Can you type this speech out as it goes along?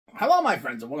Hello, my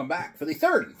friends, and welcome back for the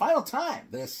third and final time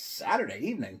this Saturday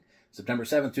evening, September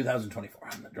 7th, 2024.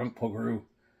 I'm the Drunk Pokeroo.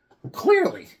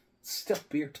 Clearly, it's still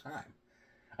beer time.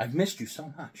 I've missed you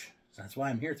so much. So that's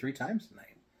why I'm here 3 times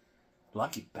tonight.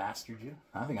 Lucky bastard, you.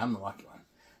 I think I'm the lucky one.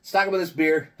 Let's talk about this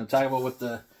beer and talk about what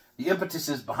the impetus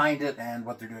is behind it and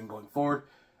what they're doing going forward.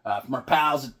 From our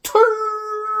pals at Turbo,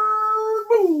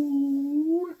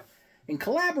 in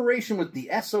collaboration with the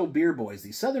SO Beer Boys,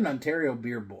 the Southern Ontario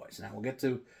Beer Boys. Now, we'll get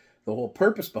to the whole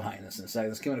purpose behind this in a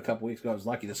second. This came out a couple weeks ago. I was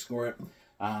lucky to score it.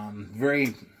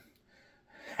 Very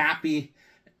happy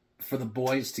for the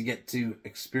boys to get to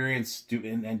experience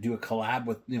and do a collab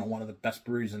with, you know, one of the best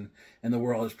breweries in the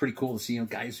world. It's pretty cool to see, you know,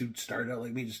 guys who started out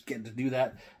like me just getting to do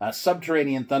that.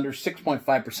 Subterranean Thunder,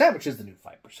 6.5%, which is the new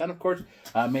 5%, of course.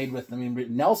 Made with,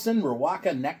 Nelson,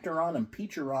 Rawaka, Nectaron, and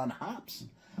Peacheron hops.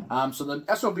 So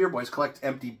the SO Beer Boys collect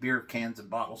empty beer cans and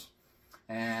bottles,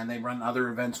 and they run other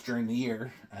events during the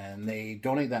year, and they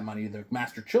donate that money to the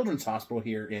Master Children's Hospital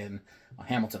here in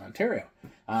Hamilton, Ontario.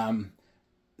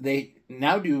 They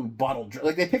now do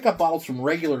they pick up bottles from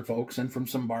regular folks and from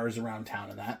some bars around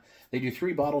town and that. They do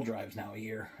 3 bottle drives now a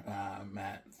year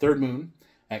at Third Moon,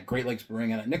 at Great Lakes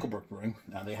Brewing, and at Nickelbrook Brewing.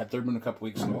 They had Third Moon a couple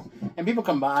weeks ago. And people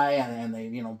come by and they,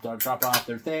 you know, drop off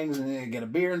their things and they get a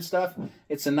beer and stuff.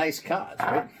 It's a nice cause,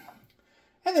 right?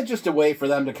 And it's just a way for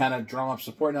them to kind of drum up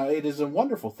support. Now, it is a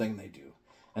wonderful thing they do.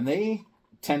 And they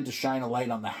tend to shine a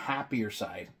light on the happier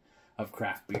side of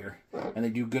craft beer. And they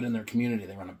do good in their community.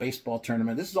 They run a baseball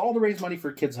tournament. This is all to raise money for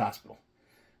a kids' hospital.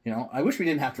 You know, I wish we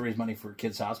didn't have to raise money for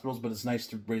kids' hospitals, but it's nice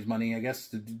to raise money, I guess,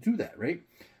 to do that, right?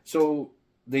 So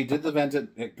they did the event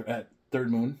at Third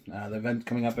Moon, the event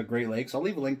coming up at Great Lakes. I'll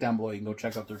leave a link down below. You can go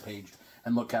check out their page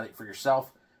and look at it for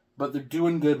yourself. But they're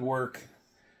doing good work,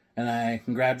 and I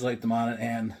congratulate them on it,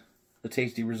 and the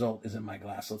tasty result is in my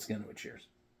glass. Let's get into it. Cheers.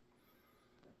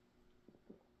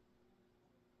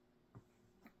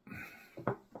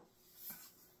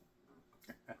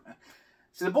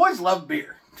 See, the boys love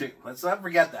beer, too. Let's not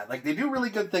forget that. Like, they do really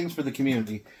good things for the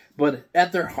community, but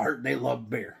at their heart, they love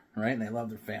beer, right? And they love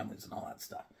their families and all that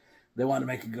stuff. They want to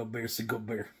make a good beer. It's a good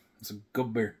beer. It's a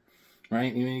good beer,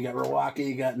 right? You got Rawaka,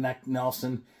 you got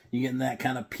Nelson. You're getting that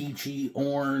kind of peachy,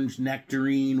 orange,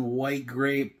 nectarine, white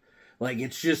grape. Like,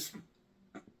 it's just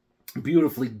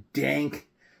beautifully dank,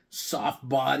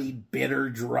 soft-bodied, bitter,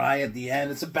 dry at the end.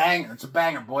 It's a banger. It's a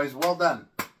banger, boys. Well done.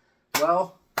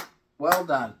 Well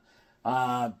done.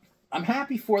 I'm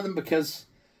happy for them because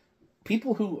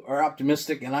people who are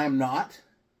optimistic, and I am not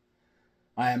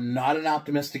an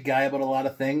optimistic guy about a lot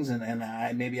of things,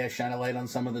 and maybe I shine a light on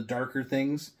some of the darker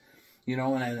things, you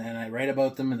know, and I write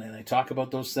about them, and I talk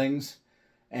about those things,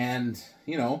 and,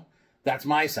 you know, that's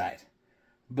my side.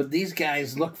 But these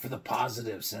guys look for the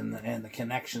positives and the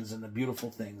connections and the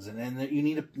beautiful things, and you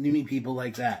need people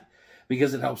like that.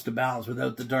 Because it helps to balance.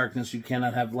 Without the darkness, you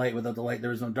cannot have light. Without the light,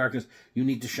 there is no darkness. You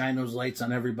need to shine those lights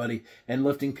on everybody. And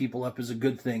lifting people up is a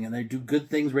good thing. And they do good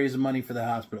things raising money for the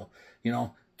hospital. You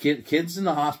know, kids in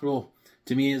the hospital,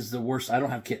 to me, is the worst. I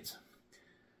don't have kids.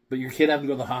 But your kid having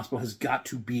to go to the hospital has got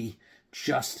to be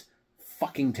just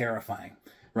fucking terrifying.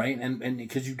 Right? And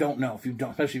because you don't know.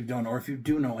 Especially if you don't know. Or if you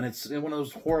do know. And it's one of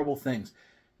those horrible things.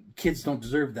 Kids don't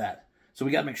deserve that. So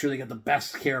we got to make sure they get the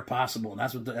best care possible. And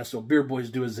that's what the SO Beer Boys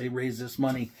do, is they raise this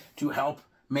money to help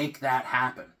make that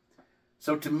happen.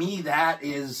 So to me, that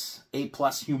is A+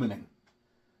 humaning.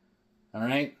 All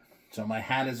right? So my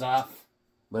hat is off,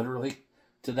 literally,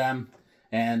 to them.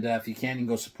 And if you can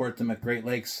go support them at Great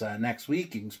Lakes next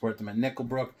week. You can support them at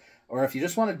Nickelbrook. Or if you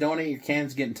just want to donate your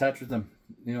cans, get in touch with them.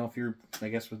 You know, if you're, I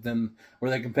guess, within where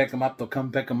they can pick them up, they'll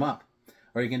come pick them up.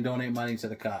 Or you can donate money to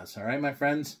the cause. All right, my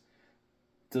friends?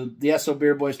 The SO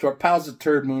Beer Boys, to our pals at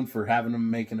Third Moon for having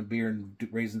them making a beer and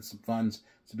raising some funds.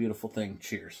 It's a beautiful thing.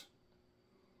 Cheers.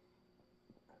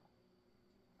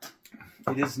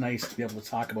 It is nice to be able to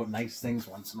talk about nice things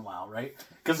once in a while, right?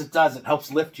 Because it does. It helps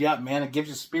lift you up, man. It gives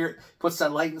you spirit. Puts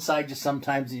that light inside you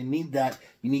sometimes. You need that.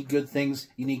 You need good things.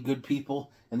 You need good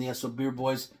people. And the SO Beer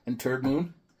Boys and Third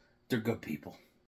Moon, they're good people.